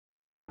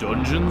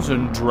Dungeons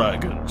and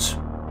Dragons.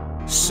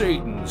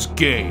 Satan's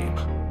game.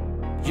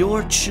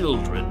 Your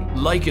children,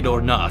 like it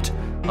or not,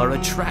 are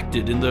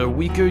attracted in their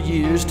weaker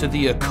years to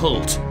the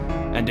occult,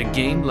 and a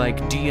game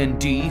like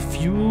D&D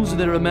fuels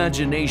their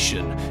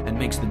imagination and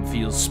makes them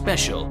feel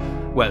special,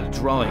 while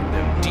drawing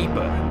them deeper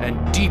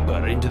and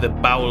deeper into the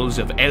bowels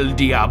of El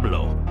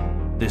Diablo.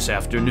 This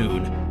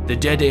afternoon, the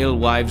Dead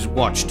Alewives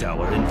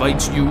Watchtower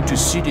invites you to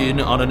sit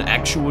in on an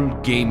actual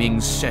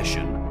gaming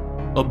session.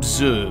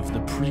 Observe the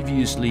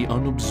previously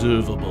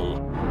unobservable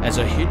as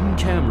a hidden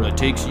camera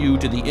takes you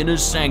to the inner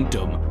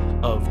sanctum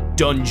of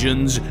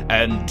Dungeons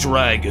and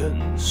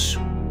Dragons.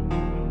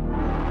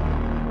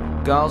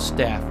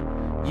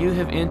 Gallstaff, you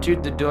have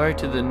entered the door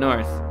to the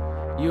north.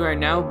 You are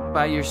now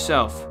by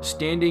yourself,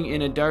 standing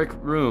in a dark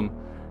room.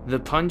 The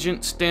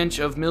pungent stench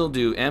of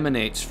mildew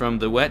emanates from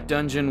the wet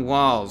dungeon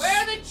walls.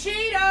 Where are the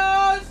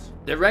Cheetos?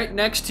 They're right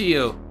next to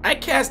you. I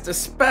cast a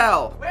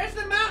spell. Where's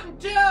the Mountain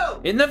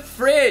Dew? In the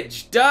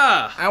fridge,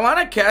 duh! I want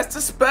to cast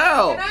a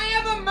spell. Can I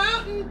have a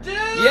Mountain Dew?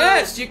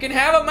 Yes, you can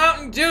have a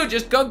Mountain Dew,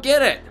 just go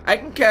get it. I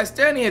can cast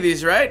any of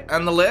these, right?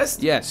 On the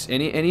list? Yes,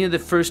 any of the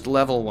first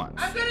level ones.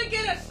 I'm gonna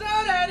get a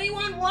soda.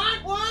 Anyone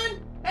want one?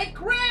 Hey,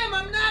 Graham,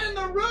 I'm not in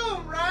the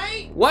room,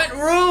 right? What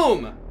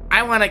room?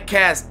 I want to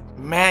cast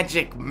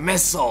Magic The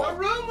Missile.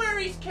 room where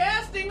he's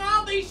casting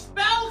all these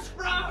spells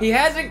from. He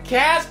hasn't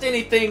cast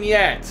anything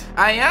yet.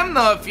 I am,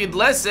 though, if you'd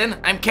listen.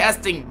 I'm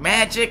casting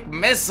Magic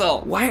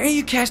Missile. Why are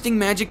you casting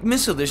Magic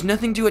Missile? There's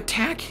nothing to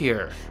attack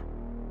here.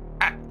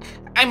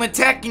 I'm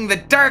attacking the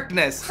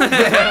darkness.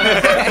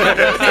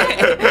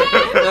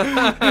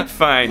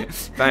 Fine.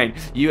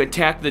 You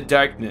attack the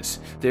darkness.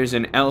 There's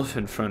an elf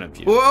in front of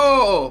you.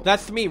 Whoa!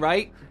 That's me,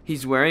 right?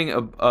 He's wearing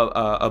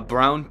a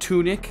brown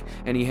tunic,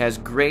 and he has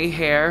gray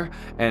hair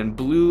and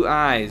blue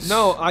eyes.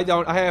 No, I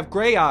don't. I have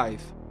gray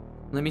eyes.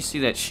 Let me see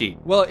that sheet.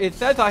 Well, it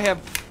says I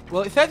have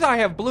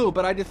blue,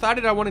 but I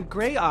decided I wanted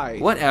gray eyes.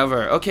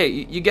 Whatever. Okay,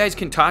 you guys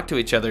can talk to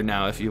each other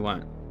now if you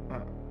want.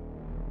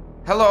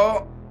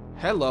 Hello.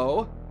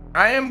 Hello.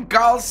 I am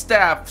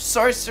Gallstaff,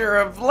 Sorcerer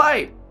of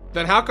Light.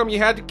 Then how come you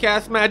had to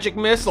cast Magic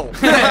Missile?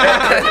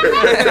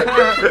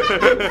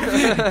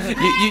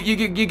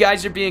 You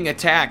guys are being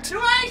attacked. Do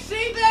I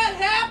see that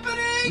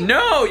happening?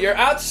 No, you're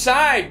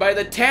outside by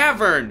the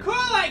tavern. Cool,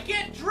 I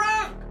get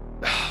drunk.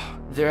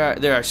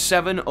 There are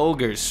 7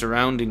 ogres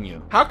surrounding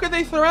you. How could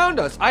they surround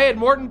us? I had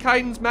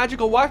Mordenkainen's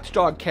magical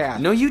watchdog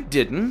cast. No, you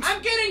didn't.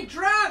 I'm getting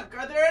drunk.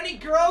 Are there any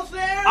girls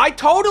there? I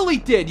totally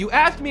did. You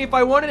asked me if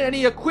I wanted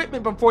any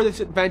equipment before this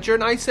adventure,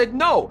 and I said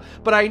no.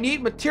 But I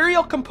need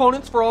material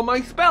components for all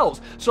my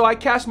spells, so I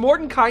cast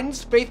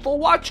Mordenkainen's faithful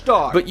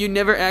watchdog. But you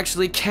never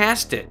actually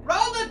cast it.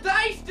 Roll the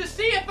dice to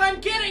see if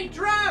I'm getting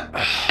drunk.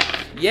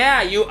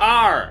 Yeah, you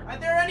are. Are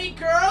there any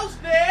girls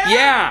there?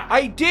 Yeah.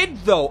 I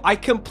did, though. I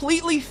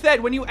completely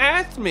said when you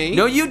asked me.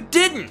 No, you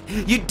didn't.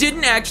 You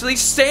didn't actually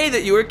say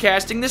that you were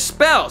casting the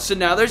spell, so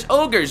now there's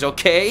ogres,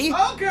 okay?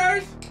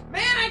 Ogres?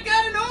 Man, I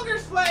got an ogre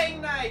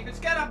slaying knife. It's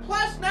got a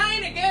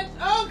 +9 against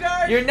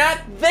ogres. You're not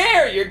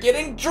there. You're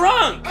getting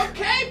drunk.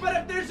 Okay, but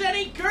if there's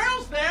any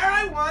girls there,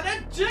 I want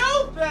to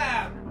do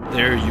them.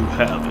 There you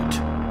have it.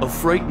 A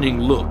frightening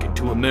look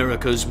into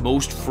America's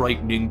most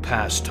frightening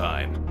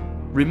pastime.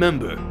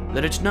 Remember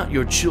that it's not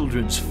your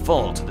children's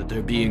fault that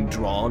they're being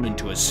drawn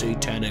into a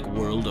satanic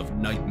world of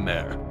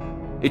nightmare.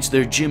 It's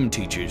their gym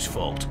teacher's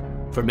fault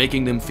for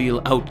making them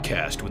feel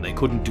outcast when they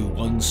couldn't do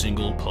one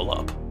single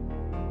pull-up.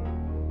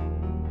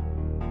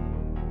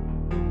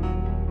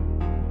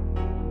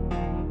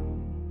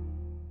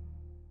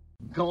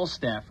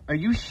 Gallstaff, are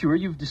you sure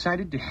you've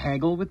decided to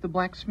haggle with the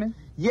blacksmith?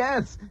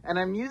 Yes, and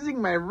I'm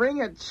using my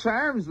ring of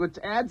charms, which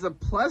adds a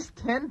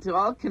 +10 to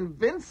all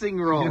convincing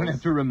rolls. You don't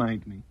have to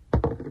remind me.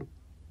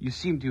 You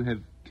seem to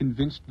have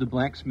convinced the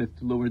blacksmith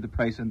to lower the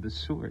price on the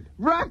sword.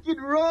 Rock and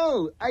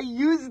roll! I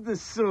use the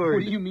sword.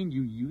 What do you mean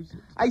you use it?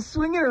 I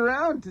swing it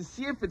around to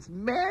see if it's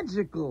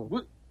magical.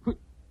 What?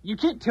 You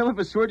can't tell if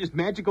a sword is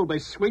magical by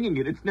swinging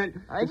it. It's not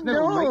I not a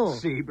know.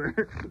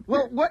 lightsaber.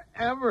 Well,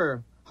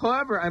 whatever.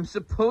 However, I'm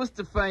supposed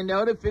to find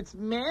out if it's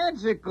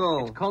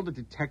magical. It's called a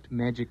detect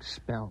magic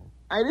spell.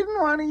 I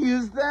didn't want to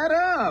use that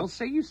Well, up.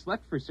 say you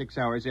slept for 6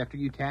 hours after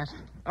you cast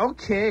it.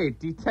 Okay,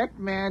 detect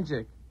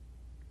magic.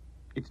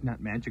 It's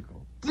not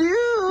magical.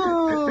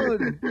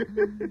 Dude!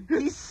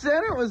 He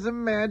said it was a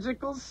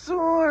magical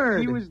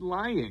sword. He was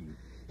lying.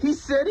 He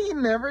said he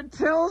never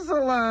tells a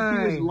lie.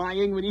 He was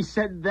lying when he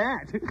said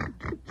that.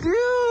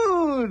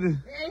 Dude!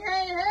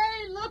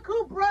 Hey, look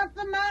who brought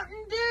the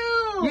Mountain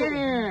Dew.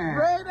 Yeah.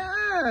 Right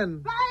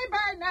on! Fly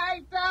by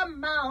night, the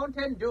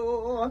Mountain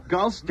Dew.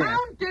 Gallstaff,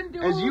 Mountain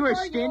Dew as you are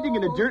for standing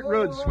in a dirt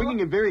road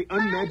swinging a very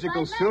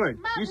unmagical sword,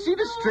 you see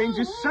the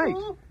strangest sight.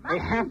 A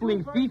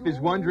halfling thief is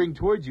wandering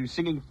towards you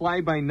singing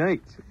Fly by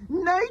Night.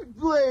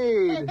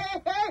 Nightblade!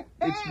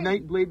 It's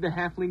Nightblade the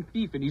halfling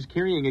thief, and he's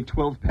carrying a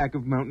 12-pack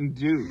of Mountain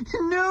Dew.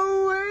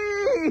 No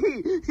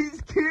way! His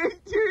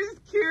character is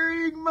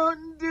carrying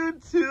Mountain Dew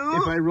too?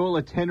 If I roll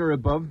a 10 or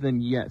above, then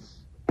yes.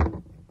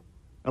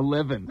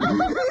 11.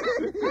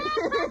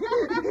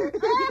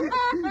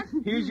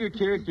 Here's your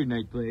character,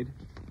 Nightblade.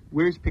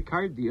 Where's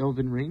Picard, the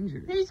Elven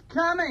Ranger? He's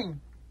coming,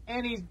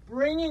 and he's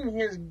bringing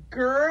his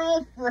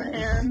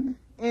girlfriend.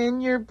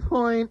 And your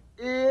point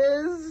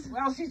is?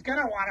 Well, she's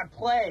gonna want to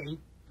play.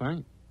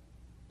 Fine.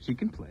 She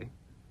can play.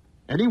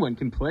 Anyone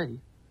can play.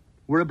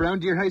 We're a Brown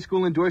Deer High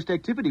School endorsed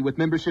activity with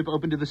membership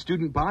open to the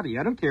student body.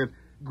 I don't care if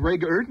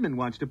Greg Erdman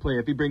wants to play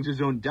if he brings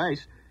his own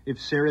dice. If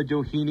Sarah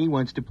Doheny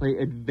wants to play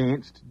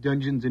Advanced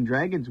Dungeons and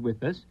Dragons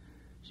with us,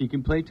 she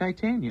can play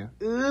Titania.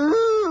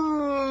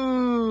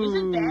 Ooh.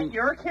 Isn't that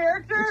your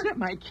character? It's not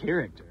my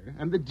character.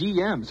 I'm the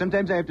DM.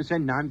 Sometimes I have to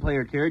send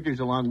non-player characters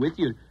along with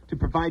you to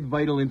provide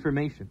vital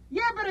information.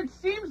 Yeah, but it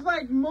seems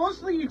like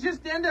mostly you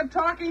just end up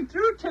talking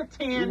through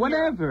Titania.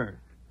 Whatever.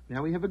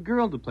 Now we have a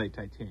girl to play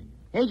Titania.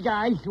 Hey,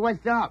 guys,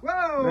 what's up?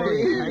 Whoa!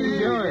 Hey, how you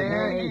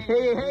doing?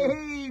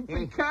 Hey,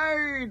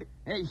 Picard!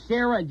 Hey,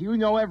 Sarah, do you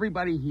know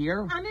everybody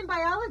here? I'm in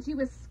biology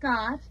with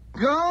Scott.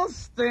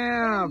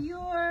 Goldstaff!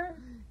 You're...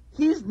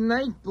 He's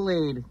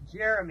Nightblade.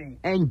 Jeremy.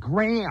 And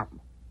Graham.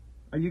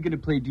 Are you going to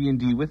play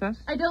D&D with us?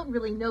 I don't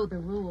really know the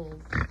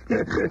rules.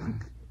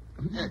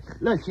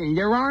 Listen,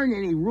 there aren't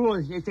any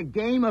rules. It's a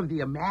game of the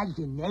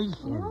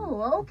imagination.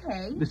 Oh,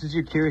 okay. This is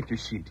your character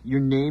sheet. Your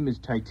name is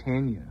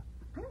Titania.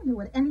 I don't know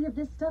what any of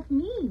this stuff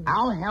means.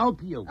 I'll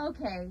help you.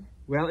 Okay.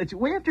 Well, it's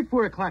way after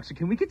 4 o'clock, so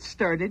can we get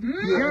started?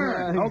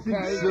 Sure.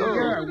 Okay,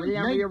 sure.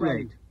 Whenever you're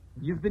ready. Nightblade,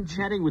 you've been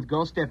chatting with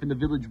Gulstaff in the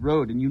village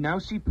road, and you now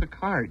see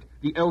Picard,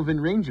 the Elven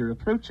Ranger,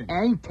 approaching.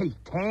 And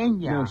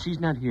Titania. No, she's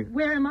not here.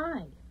 Where am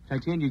I?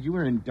 Titania, you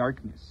are in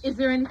darkness. Is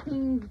there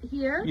anything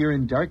here? You're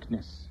in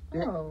darkness.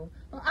 Oh.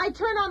 Well, I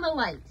turn on the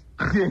light.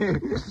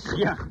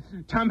 Yeah,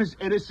 Thomas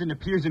Edison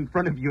appears in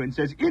front of you and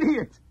says,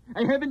 "Idiot!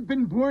 I haven't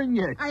been born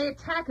yet." I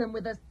attack him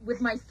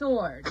with my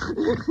sword.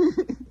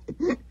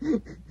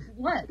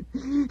 What?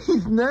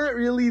 He's not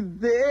really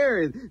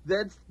there.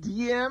 That's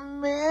DM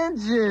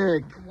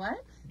magic.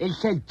 What?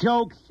 It's a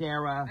joke,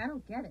 Sarah. I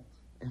don't get it.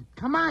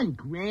 Come on,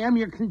 Graham,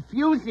 you're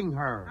confusing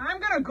her. I'm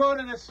gonna go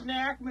to the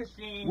snack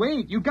machine.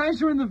 Wait, you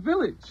guys are in the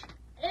village.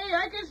 Hey,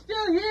 I can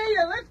still hear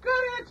you. Let's go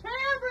to the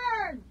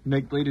tavern.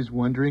 Nightblade is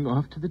wandering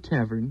off to the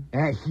tavern.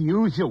 As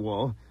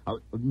usual,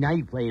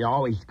 Nightblade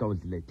always goes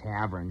to the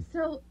tavern.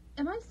 So,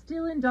 am I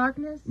still in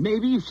darkness?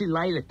 Maybe you should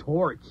light a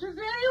torch. Does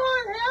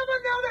anyone have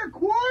another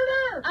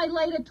quarter? I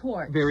light a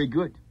torch. Very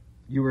good.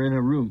 You are in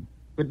a room,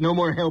 but no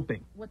more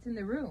helping. What's in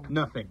the room?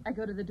 Nothing. I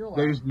go to the door.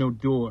 There's no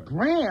door.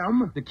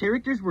 Graham? The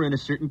characters were in a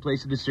certain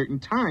place at a certain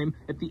time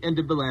at the end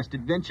of the last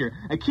adventure.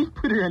 I can't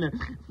put her in a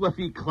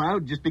fluffy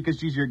cloud just because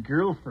she's your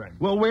girlfriend.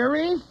 Well, where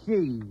is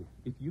she?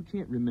 If you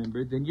can't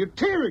remember, then your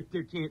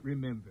character can't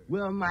remember.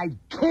 Well, my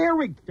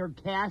character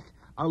casts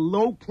a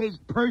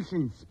locate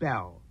person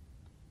spell.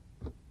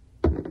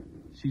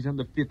 She's on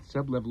the 5th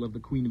sublevel of the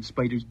Queen of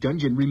Spiders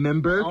dungeon,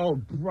 remember? Oh,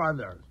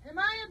 brother. Am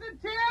I at the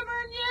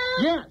tavern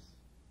yet? Yes.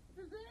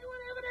 Does anyone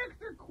have an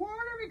extra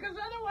quarter? Because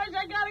otherwise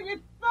I gotta get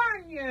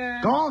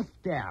Titania.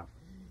 Gulstaff,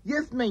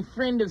 Yes, my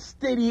friend of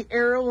steady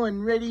arrow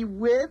and ready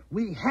wit.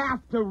 we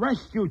have to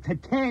rescue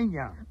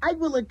Titania. I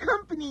will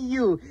accompany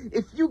you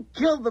if you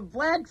kill the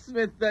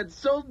blacksmith that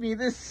sold me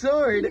this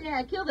sword.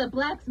 Yeah, kill the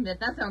blacksmith.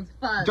 That sounds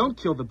fun. Don't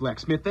kill the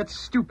blacksmith. That's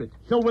stupid.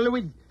 So what are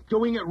we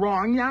doing it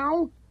wrong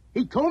now?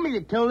 He told me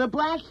to kill the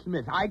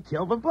blacksmith. I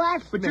kill the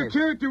blacksmith. But your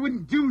character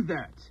wouldn't do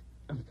that.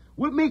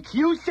 What makes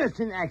you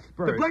such an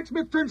expert? The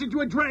blacksmith turns into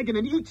a dragon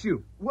and eats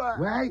you. What?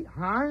 Wait,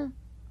 huh?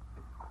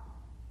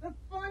 The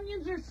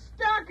Funyuns are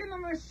stuck in the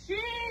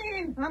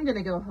machine. I'm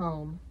gonna go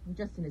home. I'm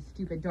just in a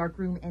stupid dark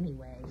room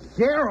anyway.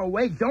 Sarah,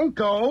 wait, don't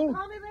go.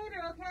 Call me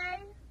later,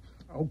 okay?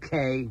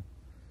 Okay.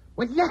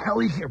 What the hell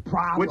is your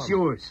problem? What's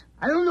yours?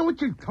 I don't know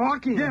what you're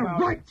talking Yeah,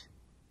 about. right.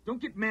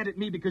 Don't get mad at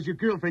me because your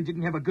girlfriend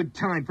didn't have a good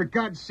time. For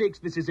God's sakes,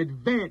 this is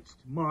advanced,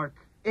 Mark.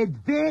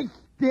 Advance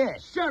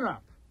this. Shut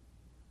up.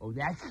 Oh,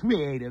 that's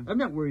creative. I'm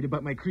not worried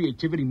about my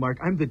creativity, Mark.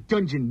 I'm the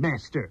dungeon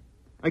master.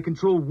 I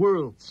control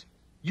worlds,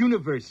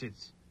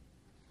 universes.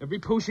 Every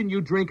potion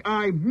you drink,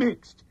 I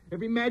mixed.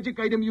 Every magic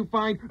item you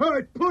find,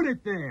 I put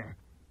it there.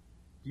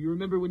 Do you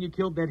remember when you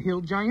killed that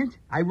hill giant?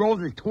 I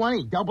rolled a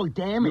 20, double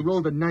damage. You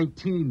rolled a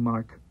 19,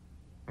 Mark.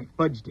 I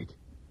fudged it.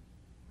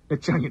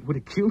 That giant would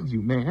have killed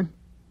you, man.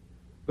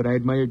 But I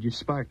admired your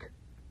spark.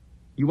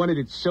 You wanted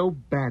it so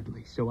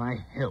badly, so I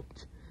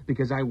helped.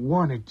 Because I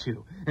wanted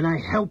to. And I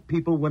help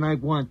people when I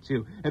want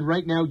to. And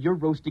right now, you're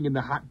roasting in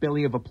the hot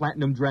belly of a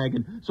platinum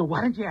dragon. So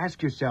why don't you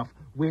ask yourself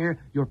where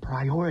your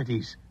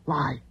priorities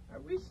lie? Are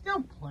we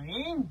still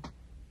playing?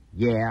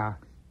 Yeah.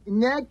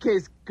 In that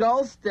case,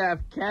 Gulstaff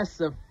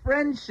casts a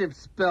friendship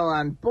spell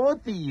on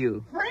both of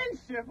you.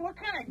 Friendship? What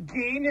kind of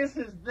gayness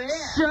is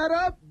that? Shut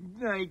up,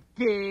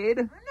 Nightgate.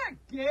 I'm not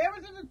gay. I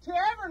was in the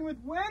tavern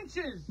with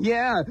wenches.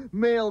 Yeah,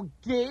 male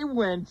gay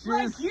wenches.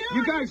 Like you.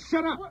 You guys,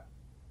 shut up! What?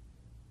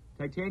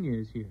 Titania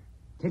is here.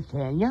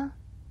 Titania?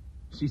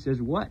 She says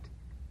what?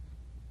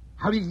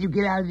 How did you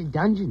get out of the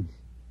dungeons?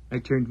 I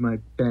turned my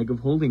bag of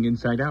holding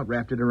inside out,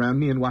 wrapped it around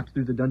me, and walked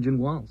through the dungeon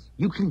walls.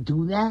 You can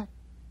do that?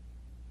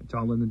 It's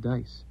all in the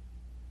dice.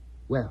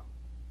 Well,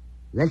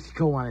 let's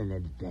go on an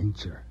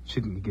adventure.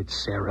 Shouldn't you get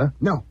Sarah?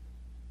 No.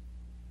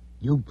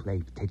 You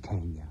play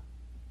Titania.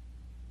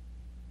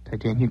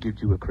 Titania gives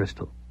you a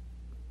crystal.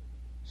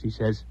 She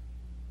says,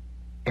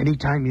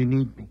 anytime you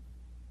need me,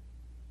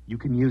 you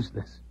can use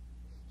this.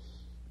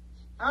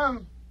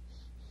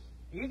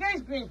 You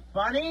guys being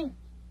funny?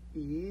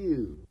 Ew.